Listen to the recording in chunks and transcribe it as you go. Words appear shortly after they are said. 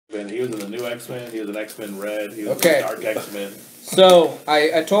He was in the new X-Men. He was in X-Men Red. He was in Dark X-Men. So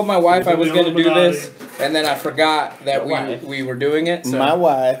I told my wife I was going to do this, and then I forgot that we were doing it. So my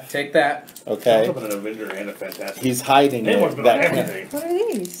wife. Take that. Okay. I'm an Avenger and a Fantastic. He's hiding it. What are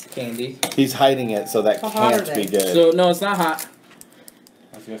these? Candy. He's hiding it so that can't be good. So no, it's not hot.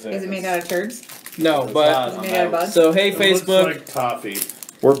 I was gonna say, is it made out of turds? No, but is it made out of bugs? So hey, it Facebook. Looks like toffee.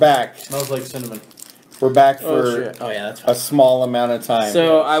 We're back. Smells like cinnamon. We're back for that's a small amount of time.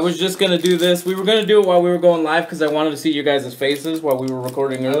 So I was just gonna do this. We were gonna do it while we were going live because I wanted to see you guys' faces while we were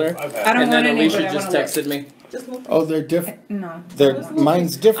recording earlier. I don't and want then any, Alicia just texted me. Oh, they're different. No.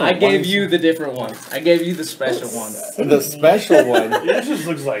 Mine's different. I gave you the different ones. I gave you the special ones. The special one. It just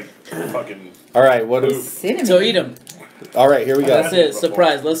looks like fucking. All right, what is? Cinnamon. So eat them. All right, here we go. That's it.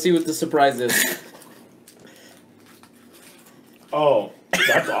 Surprise. Let's see what the surprise is. Oh,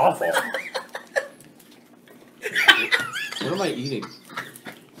 that's awful. What am I eating?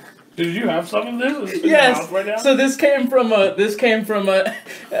 Did you have some of this? In your Yes. mouth right now? So this came from a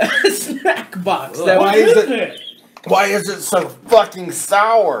snack box. That Why was, is it? Why is it so fucking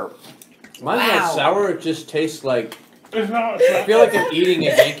sour? Mine's not sour. It just tastes like. It's not. I feel like I'm eating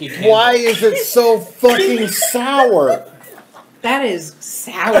a Yankee Candle. Why is it so fucking sour? That is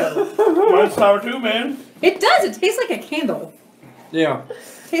sour. Mine's sour too, man. It does. It tastes like a candle. Yeah.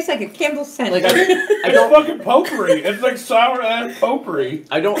 Tastes like a candle scent. Like I don't. don't fucking potpourri. It's like sour ass potpourri.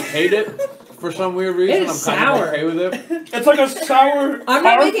 I don't hate it for some weird reason. It is I'm kind sour. of okay with it. It's like a sour I'm car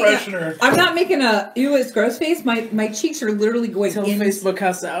not making freshener. I'm not making a ew, it's gross face. My cheeks are literally going tell Facebook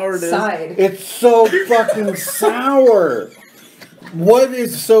how sour it is. inside. It's so fucking sour. What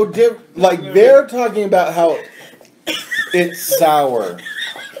is so different? Like, they're talking about how it's sour.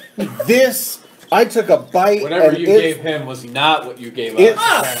 This, I took a bite Whatever and you it, gave him was not what you gave it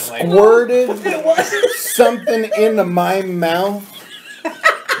us. Apparently. squirted something into my mouth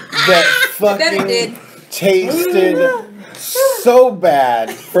that fucking tasted so bad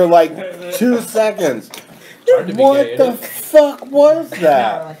for like 2 seconds. Hard to be What gay, the isn't it? fuck was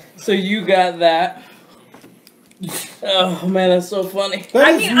that? So you got that. Oh man, that's so funny. That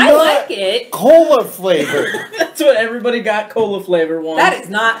I is mean, I not like it. cola flavored. That's what everybody got. Cola flavor one. That is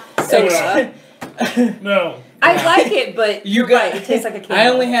not soda. No. I like it, but You you're got. right, it tastes like a candle. I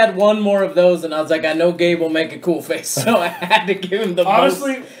only had one more of those, and I was like, I know Gabe will make a cool face, so I had to give him the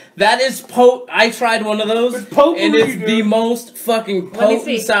Honestly, most. That is I tried one of those, It's potpourri, and it's dude. the most fucking Let me potent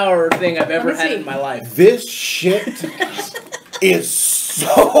see. sour thing I've ever me had see. in my life. This shit is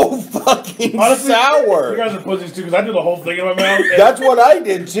so fucking honestly, you sour. guys are pussies too, because I do the whole thing in my mouth. and That's what I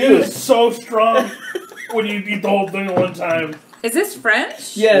did it too. is so strong when you eat the whole thing at one time. Is this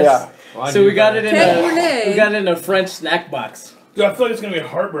French? Yes. Yeah. Well, I So knew we got that. it in Hey, a Renee. we got it in a French snack box. Dude, I feel like it's gonna be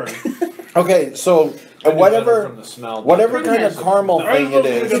heartburn. Okay, so I knew better whatever from the smell. whatever kind of caramel Are you thing it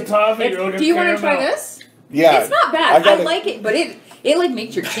looking at is, toffee? You're looking Do you at want to try caramel. this? yeah. It's not I bad. I, got it. like it, but it like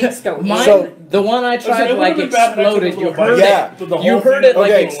makes your cheeks go Mine, So- the one I tried, it like would've been bad if I took a exploded. You little heard bite. Yeah. With the it. You whole heard thing, it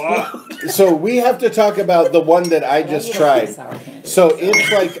like Okay. explode. So we have to talk about the one that I just tried. So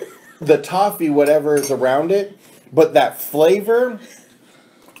it's like the toffee, whatever is around it, but that flavor.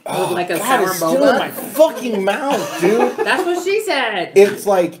 Oh, like a God, sour it's still in boba? my fucking mouth, dude. That's what she said. It's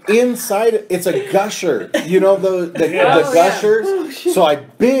like inside. It's a gusher. You know the Yeah. Oh, yeah. gushers. So I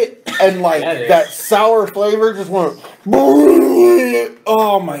bit and like That is. that sour flavor just went.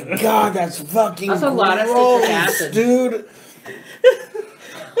 Oh my god, that's fucking That's a lot of gross, citric acid. dude.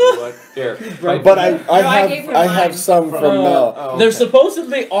 What? Here. But I I gave have her I have mine. some from Mel. Oh, They're okay.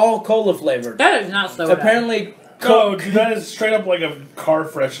 supposedly all cola flavored. That is not soda. Apparently, No, dude, that is straight up like a car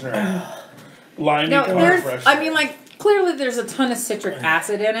freshener. Limey No, car there's. freshener. I mean, like clearly there's a ton of citric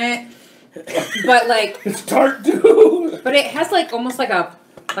acid in it, but like, it's tart too. but it has like almost like a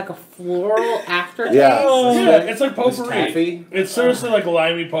floral aftertaste. Yeah. Yeah, it's like This potpourri. taffy? It's seriously like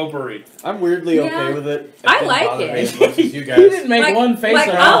limey potpourri. I'm weirdly Yeah. okay with it. I didn't like bother it. me as much as you he guys. didn't make Like- one face Like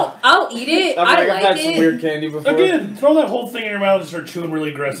at all. I'll eat it. I'm I like, I've like had it. some weird candy before. Again, throw that whole thing in your mouth and start chewing really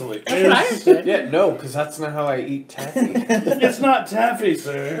aggressively. That's what I understood. Yeah, no, because that's not how I eat taffy. It's not taffy,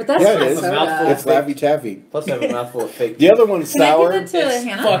 sir. But that's Yeah, not it is. soda. It's Laffy Taffy. Plus, I have a mouthful of fake. The other one's Can I sour. give that to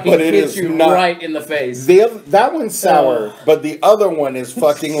Hannah? Fucking But it hits is you not- right in the face. That one's sour, but the other one is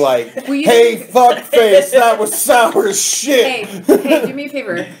fucking like, Will you- hey, fuck face, that was sour as shit. Hey, do me a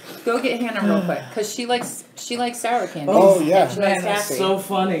favor. Go get Hannah real quick, cause she likes sour candy. Oh, yeah. She Man, likes that's taffy. so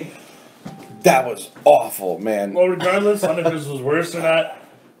funny. That was awful, man. Well, regardless on if this was worse or not,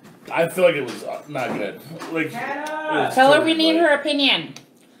 I feel like it was not good. Like, Tell her we need her opinion.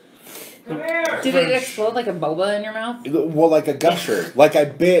 Did it explode like a boba in your mouth? Well, like a gusher. Like I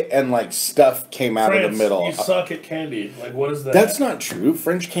bit and like stuff came out of France, the middle. You suck at candy. Like, what is that? That's not true.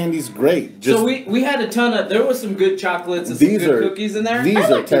 French candy's great. Just So we had a ton of. There was some good chocolates and these some good are cookies in there. These I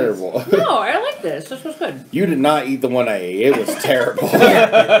are like terrible. No, I like this. This was good. You did not eat the one I ate. It was terrible.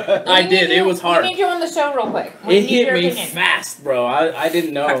 I did. It was hard. We need you on the show real quick. We It need hit your me opinion. fast, bro. I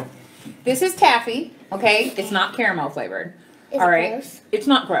didn't know. This is taffy, okay? It's not caramel flavored. Is All it right, gross? it's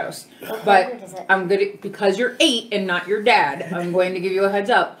not gross, What but flavor is it? I'm good because you're 8 and not your dad. I'm going to give you a heads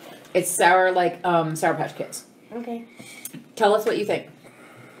up. It's sour like Sour Patch Kids. Okay. Tell us what you think.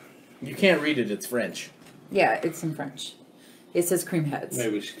 You can't read it. It's French. Yeah, it's in French. It says cream heads.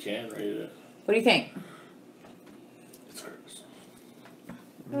 Maybe she can read it. What do you think? It's gross.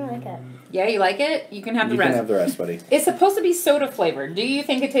 I like it. Yeah, you like it? You can have the You rest. can have the rest, buddy. It's supposed to be soda flavored. Do you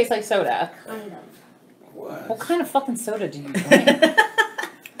think it tastes like soda? Kind of. What kind of fucking soda do you drink?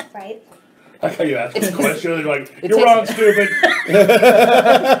 Right? I like how you ask this question. They're like, It "You're wrong, stupid."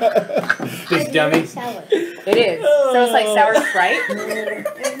 This dummy. Sour. It is. So it's like sour Sprite.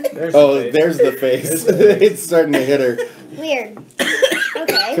 There's Oh, the face. there's the face. It's starting to hit her. Weird.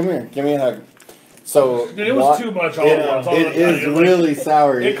 Okay. Come here. Give me a hug. So Dude, it was too much all at once. All It the time. is Like, really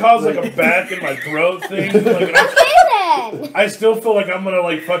sour. It caused like a back in my throat thing. Like, Okay then. I still feel like I'm gonna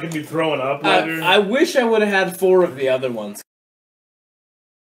like fucking be throwing up later. I wish I would have had 4 of the other ones.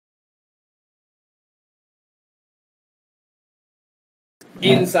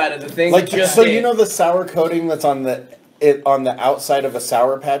 Inside of the thing, Like just so, it. you know the sour coating that's on the outside of a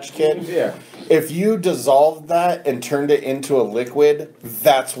Sour Patch Kid. Yeah. If you dissolved that and turned it into a liquid,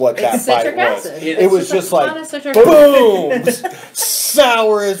 that's what that It's bite citric was. acid. It It's was just just a lot like of citric boom,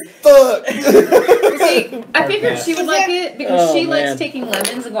 sour as fuck. See, I figured she would like it because Oh, she man. likes taking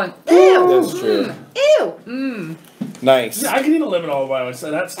lemons and going, ew, That's true. ew, Nice. Yeah, I can eat a lemon all by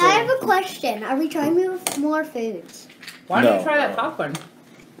myself. That's still. I have a question. Are we trying more foods? Why don't No. you try that popcorn?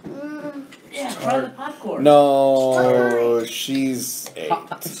 Yeah, try the popcorn. No, she's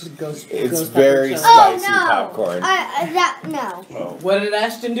It's it's very Oh spicy no. popcorn. No. Oh. What did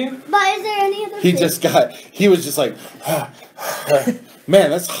Ashton do? But is there any other He food? he was just like, man,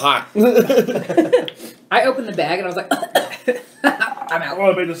 that's hot. I opened the bag and I was like, I'm out.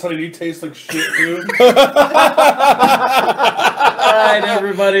 Oh, I made this honey. You taste like shit, dude. All right,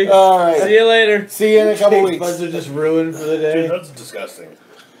 everybody. All right. See you later. See you in a couple Taste weeks. buds are just ruined for the day. Dude, that's disgusting.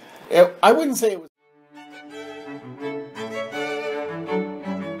 I wouldn't say it was.